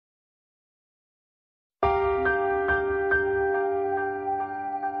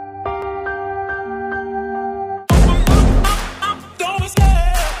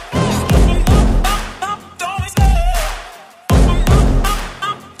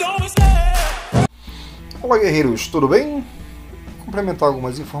Fala, guerreiros, tudo bem? Vou complementar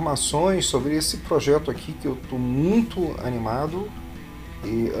algumas informações sobre esse projeto aqui que eu estou muito animado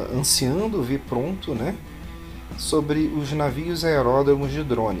e ansiando ver pronto, né? Sobre os navios aeródromos de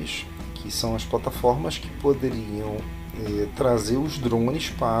drones, que são as plataformas que poderiam trazer os drones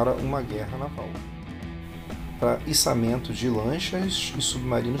para uma guerra naval, para içamento de lanchas e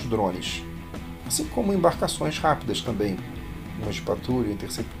submarinos drones, assim como embarcações rápidas também, umas de patrulha,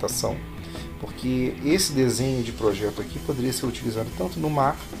 interceptação, porque esse desenho de projeto aqui poderia ser utilizado tanto no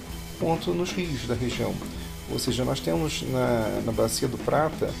mar quanto nos rios da região. Ou seja, nós temos na Bacia do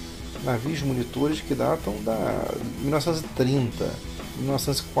Prata navios monitores que datam da 1930,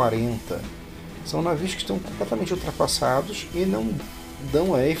 1940. São navios que estão completamente ultrapassados e não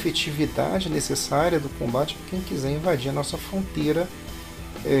dão a efetividade necessária do combate para quem quiser invadir a nossa fronteira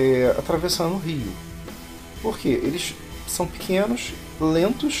atravessando o rio. Por quê? Eles são pequenos,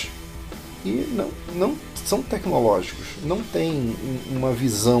 lentos e não são tecnológicos, não têm uma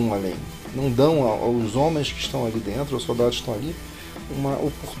visão além, não dão aos homens que estão ali dentro, aos soldados que estão ali, uma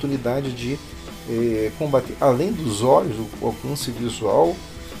oportunidade de combater, além dos olhos, o alcance visual,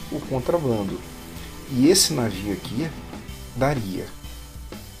 o contrabando. E esse navio aqui daria,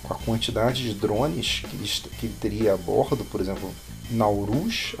 com a quantidade de drones que ele teria a bordo, por exemplo,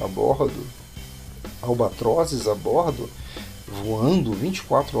 Naurus a bordo, albatrozes a bordo, voando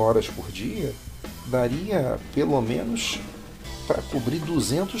 24 horas por dia, daria pelo menos para cobrir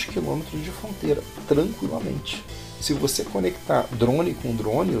 200 km de fronteira, tranquilamente. Se você conectar drone com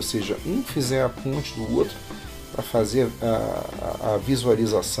drone, ou seja, um fizer a ponte do outro para fazer a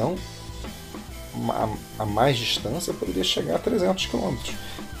visualização a mais distância, poderia chegar a 300 km.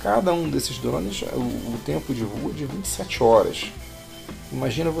 Cada um desses drones, o tempo de voo é de 27 horas.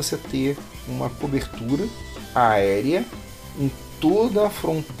 Imagina você ter uma cobertura aérea em toda a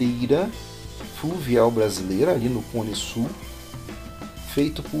fronteira fluvial brasileira, ali no Cone Sul,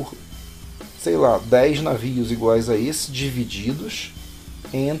 feito por, sei lá, 10 navios iguais a esse, divididos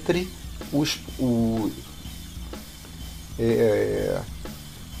entre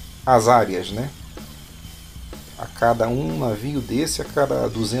as áreas, né? A cada um navio desse, a cada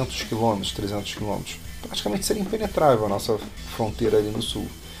 200 km, 300 km. Praticamente seria impenetrável a nossa fronteira ali no sul.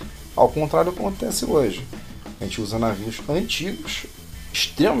 Ao contrário do que acontece hoje. A gente usa navios antigos,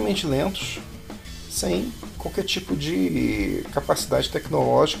 extremamente lentos, sem qualquer tipo de capacidade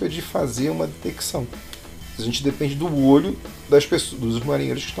tecnológica de fazer uma detecção. A gente depende do olho das pessoas, dos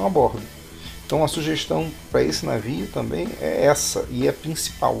marinheiros que estão a bordo. Então a sugestão para esse navio também é essa, e é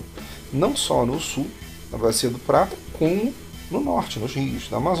principal. Não só no sul, na Bacia do Prata, como no norte, nos rios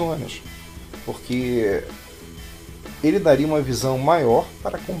da Amazônia. Porque ele daria uma visão maior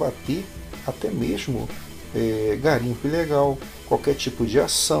para combater até mesmo garimpo ilegal, qualquer tipo de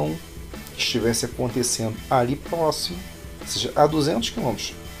ação que estivesse acontecendo ali próximo, ou seja, a 200 km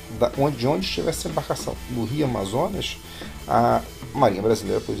de onde estivesse a embarcação, no Rio Amazonas, a Marinha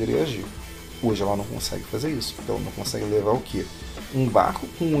Brasileira poderia agir. Hoje ela não consegue fazer isso, então ela não consegue levar o quê? Um barco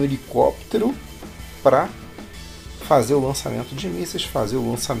com um helicóptero para fazer o lançamento de mísseis, fazer o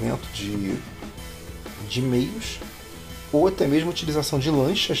lançamento de meios, ou até mesmo utilização de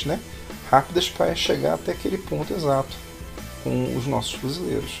lanchas, né, rápidas para chegar até aquele ponto exato com os nossos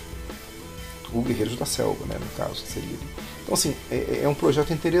fuzileiros, ou guerreiros da selva, né, no caso seria ali. Então assim, é um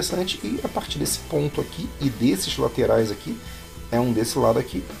projeto interessante, e a partir desse ponto aqui e desses laterais aqui, um desse lado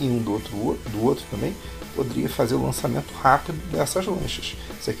aqui e um do outro também, poderia fazer o lançamento rápido dessas lanchas.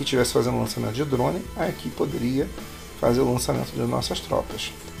 Se aqui estivesse fazendo o lançamento de drone, aqui poderia fazer o lançamento de nossas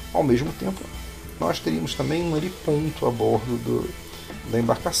tropas. Ao mesmo tempo, nós teríamos também um heliponto a bordo da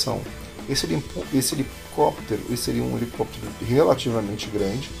embarcação. Esse helicóptero seria um helicóptero relativamente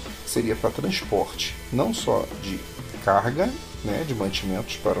grande, que seria para transporte não só de carga, né, de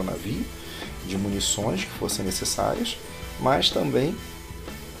mantimentos para o navio, de munições que fossem necessárias, mas também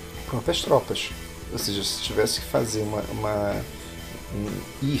próprias tropas. Ou seja, se tivesse que fazer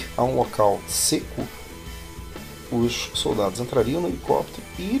ir a um local seco, os soldados entrariam no helicóptero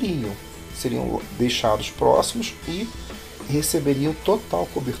e iriam. Seriam deixados próximos e receberiam total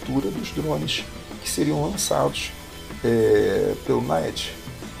cobertura dos drones que seriam lançados pelo NAED.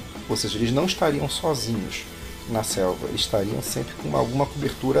 Ou seja, eles não estariam sozinhos na selva, eles estariam sempre com alguma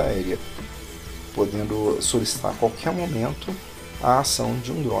cobertura aérea, podendo solicitar a qualquer momento a ação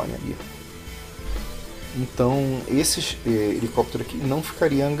de um drone ali. Então esse helicóptero aqui não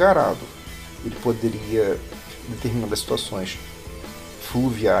ficaria angarado, ele poderia, em determinadas situações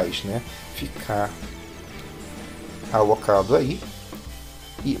fluviais, né, ficar alocado aí,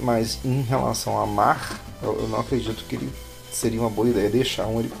 mas em relação a mar, eu não acredito que ele seria uma boa ideia deixar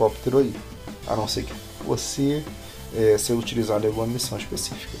um helicóptero aí, a não ser que você ser utilizado em alguma missão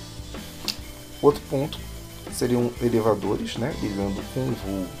específica. Outro ponto seriam elevadores, né, ligando com o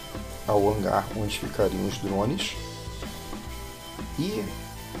voo ao hangar onde ficariam os drones. E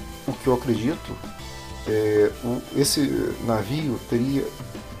o que eu acredito esse navio teria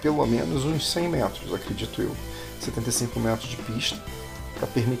pelo menos uns 100 metros, acredito eu, 75 metros de pista, para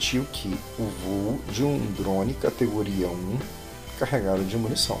permitir que o voo de um drone categoria 1 carregado de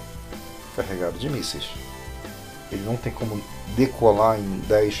munição, carregado de mísseis. Ele não tem como decolar em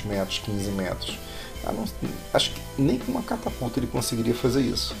 10 metros, 15 metros. Acho que nem com uma catapulta ele conseguiria fazer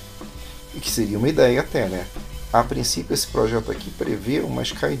isso. E que seria uma ideia até, né? A princípio, esse projeto aqui prevê uma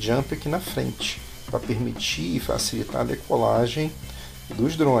skyjump aqui na frente, para permitir e facilitar a decolagem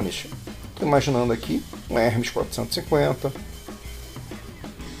dos drones. Estou imaginando aqui um Hermes 450,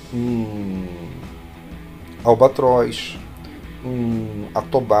 um Albatroz, um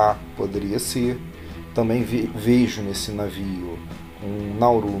Atobá poderia ser. Também vejo nesse navio um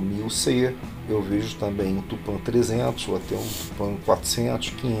Nauru 1000C, eu vejo também um Tupã 300 ou até um Tupã 400,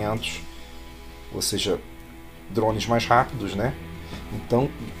 500, ou seja, drones mais rápidos, né? Então,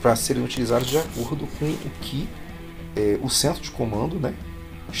 para serem utilizados de acordo com o que o centro de comando, né,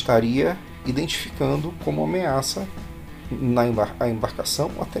 estaria identificando como ameaça a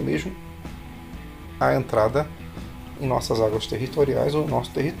embarcação ou até mesmo a entrada em nossas águas territoriais ou em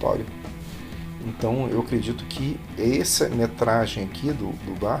nosso território. Então eu acredito que essa metragem aqui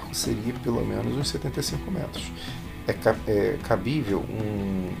do barco seria pelo menos uns 75 metros. É cabível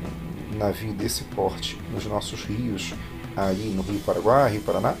um navio desse porte nos nossos rios, ali no Rio Paraguai, Rio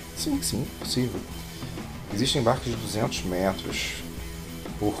Paraná? Sim, sim, possível. Existem barcos de 200 metros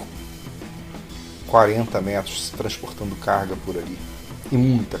por 40 metros transportando carga por ali. E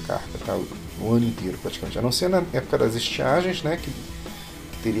muita carga, tá? O ano inteiro praticamente. A não ser na época das estiagens, né, que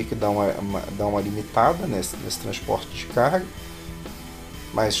teria que dar uma limitada nesse transporte de carga,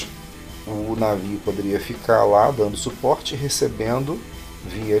 mas o navio poderia ficar lá dando suporte e recebendo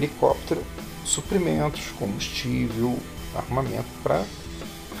via helicóptero suprimentos, combustível, armamento para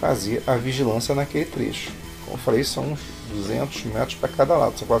fazer a vigilância naquele trecho. Como eu falei, são uns 200 metros para cada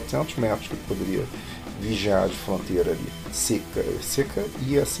lado, são 400 metros que poderia vigiar de fronteira ali, seca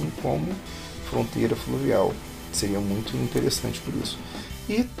e assim como fronteira fluvial. Seria muito interessante por isso.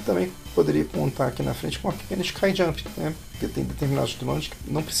 E também poderia contar aqui na frente com uma pequena skyjump, né? Porque tem determinados drones que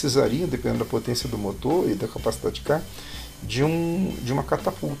não precisariam, dependendo da potência do motor e da capacidade de carga, de uma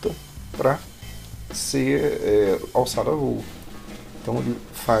catapulta para ser alçado a voo. Então ele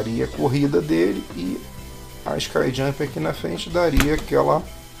faria a corrida dele e a skyjump aqui na frente daria aquela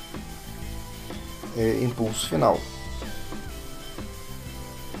impulso final.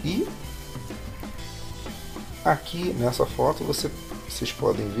 E aqui nessa foto vocês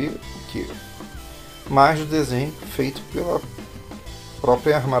podem ver o que? Mais do desenho feito pela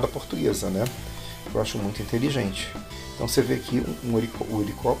própria Armada Portuguesa, né? Eu acho muito inteligente. Então você vê aqui o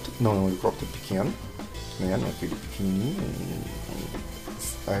helicóptero, não é um helicóptero pequeno, né? Não é aquele pequenininho,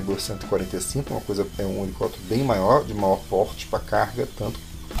 um Airbus 145, é um helicóptero bem maior, de maior porte para carga, tanto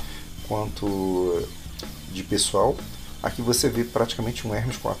quanto de pessoal. Aqui você vê praticamente um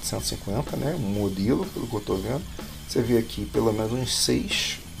Hermes 450, né? Um modelo, pelo que eu estou vendo. Você vê aqui pelo menos uns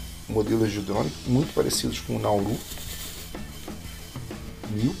 6 modelos de drone, muito parecidos com o Nauru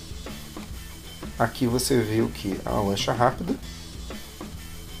 1000. Aqui você vê o que? A lancha rápida,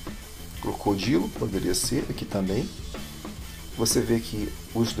 crocodilo, poderia ser aqui também. Você vê aqui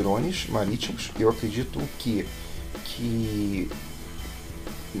os drones marítimos. Eu acredito que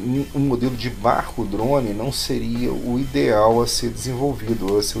um modelo de barco drone não seria o ideal a ser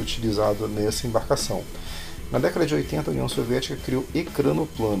desenvolvido ou a ser utilizado nessa embarcação. Na década de 80, a União Soviética criou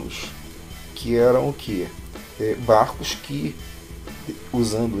ecranoplanos, que eram o que? Barcos que,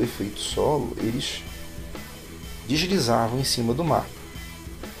 usando o efeito solo, eles deslizavam em cima do mar,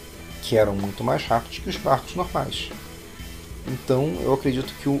 que eram muito mais rápidos que os barcos normais. Então eu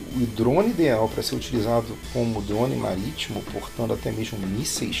acredito que o drone ideal para ser utilizado como drone marítimo, portando até mesmo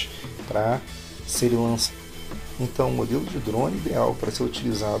mísseis para serem lançados. Então o modelo de drone ideal para ser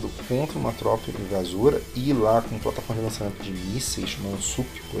utilizado contra uma tropa invasora e ir lá com plataforma de lançamento de mísseis, Mansup,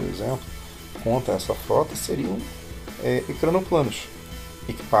 por exemplo, contra essa frota seriam ecranoplanos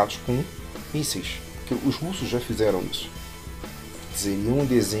equipados com mísseis, porque os russos já fizeram isso. Seria um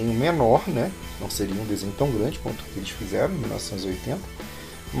desenho menor, né? Não seria um desenho tão grande quanto o que eles fizeram em 1980,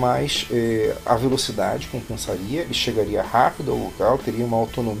 mas a velocidade compensaria, ele chegaria rápido ao local, teria uma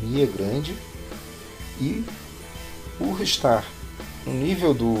autonomia grande e, por estar no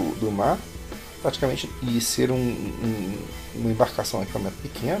nível do mar, praticamente, e ser uma embarcação, um equipamento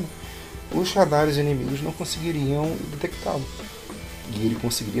pequeno, os radares inimigos não conseguiriam detectá-lo. E ele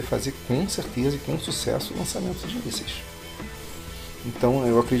conseguiria fazer com certeza e com sucesso lançamentos de mísseis. Então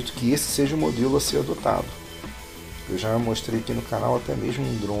eu acredito que esse seja o modelo a ser adotado. Eu já mostrei aqui no canal até mesmo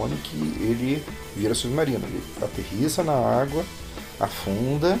um drone que ele vira submarino. Ele aterrissa na água,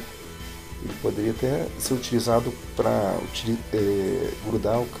 afunda. Ele poderia até ser utilizado para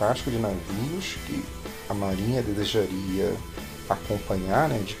grudar o casco de navios que a marinha desejaria acompanhar,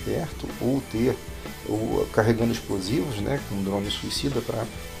 né, de perto, ou carregando explosivos, né, com um drone suicida para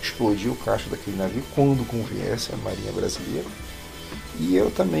explodir o casco daquele navio quando conviesse a marinha brasileira. E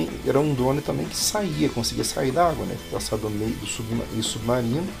era um drone também que conseguia sair da água, né, passar do meio do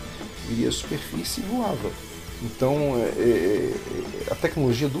submarino, viria à superfície e voava. Então, a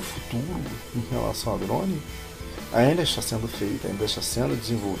tecnologia do futuro em relação a drone ainda está sendo feita, ainda está sendo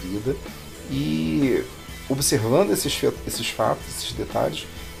desenvolvida, e observando esses fatos, esses detalhes,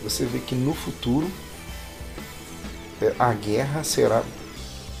 você vê que no futuro a guerra será,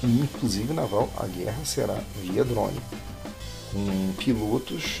 inclusive naval, a guerra será via drone, com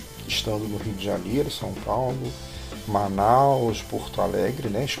pilotos estando no Rio de Janeiro, São Paulo, Manaus, Porto Alegre,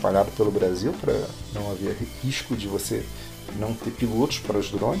 né, espalhado pelo Brasil, para não haver risco de você não ter pilotos para os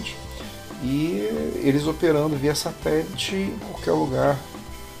drones, e eles operando via satélite em qualquer lugar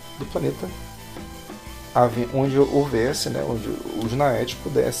do planeta onde houvesse, né, onde os naetes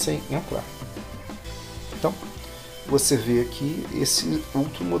pudessem entrar. Então, você vê aqui esse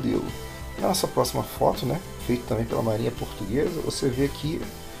outro modelo. Na nossa próxima foto, né, feito também pela Marinha Portuguesa, você vê aqui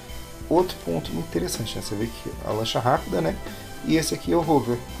outro ponto muito interessante, né? Você vê que a lancha rápida, né? E esse aqui é o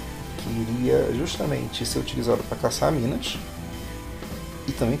rover, que iria justamente ser utilizado para caçar minas,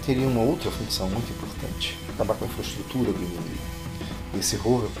 e também teria uma outra função muito importante: acabar com a infraestrutura do inimigo. Esse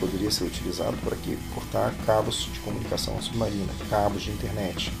rover poderia ser utilizado para cortar cabos de comunicação submarina, cabos de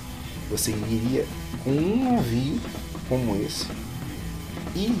internet. Você iria com um navio como esse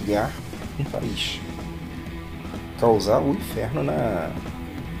ilhar um país, causar o inferno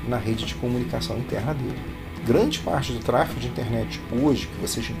na rede de comunicação interna dele. Grande parte do tráfego de internet hoje, que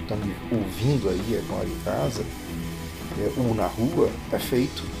vocês estão ouvindo aí agora em casa, ou na rua, é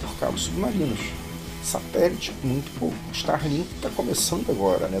feito por cabos submarinos. Satélite, muito pouco. Starlink está começando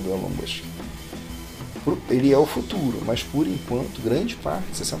agora, né, do Elon Musk. Ele é o futuro, mas por enquanto, grande parte,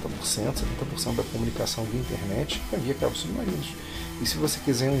 60%, 70% da comunicação via internet é via cabos submarinos. E se você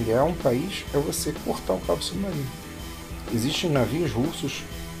quiser enviar um país, é você cortar o cabo submarino. Existem navios russos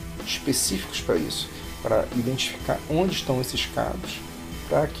específicos para isso, para identificar onde estão esses cabos,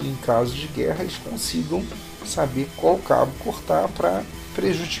 para que em caso de guerra eles consigam saber qual cabo cortar para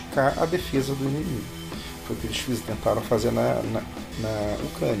prejudicar a defesa do inimigo. Foi o que eles tentaram fazer na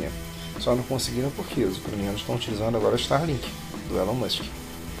Ucrânia. Só não conseguiram porque os ucranianos estão utilizando agora o Starlink, do Elon Musk,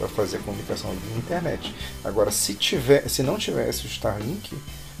 para fazer a comunicação via internet. Agora, se não tivesse o Starlink,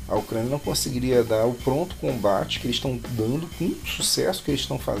 a Ucrânia não conseguiria dar o pronto combate que eles estão dando, com o sucesso que eles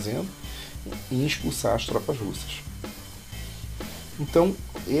estão fazendo, em expulsar as tropas russas. Então,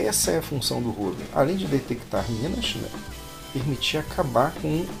 essa é a função do rover. Além de detectar minas, né, permitir acabar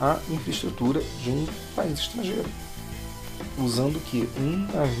com a infraestrutura de um país estrangeiro, usando o que? Um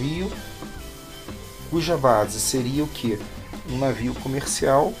navio cuja base seria o que? Um navio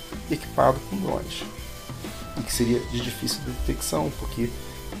comercial equipado com drones, e que seria de difícil detecção, porque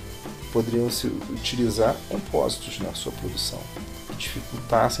poderiam se utilizar compósitos na sua produção, que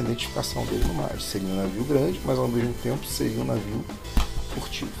dificultasse a identificação dele no mar. Seria um navio grande, mas ao mesmo tempo seria um navio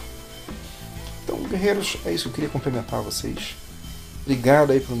furtivo. Então, guerreiros, é isso que eu queria complementar a vocês.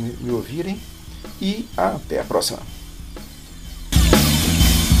 Obrigado aí por me ouvirem e até a próxima.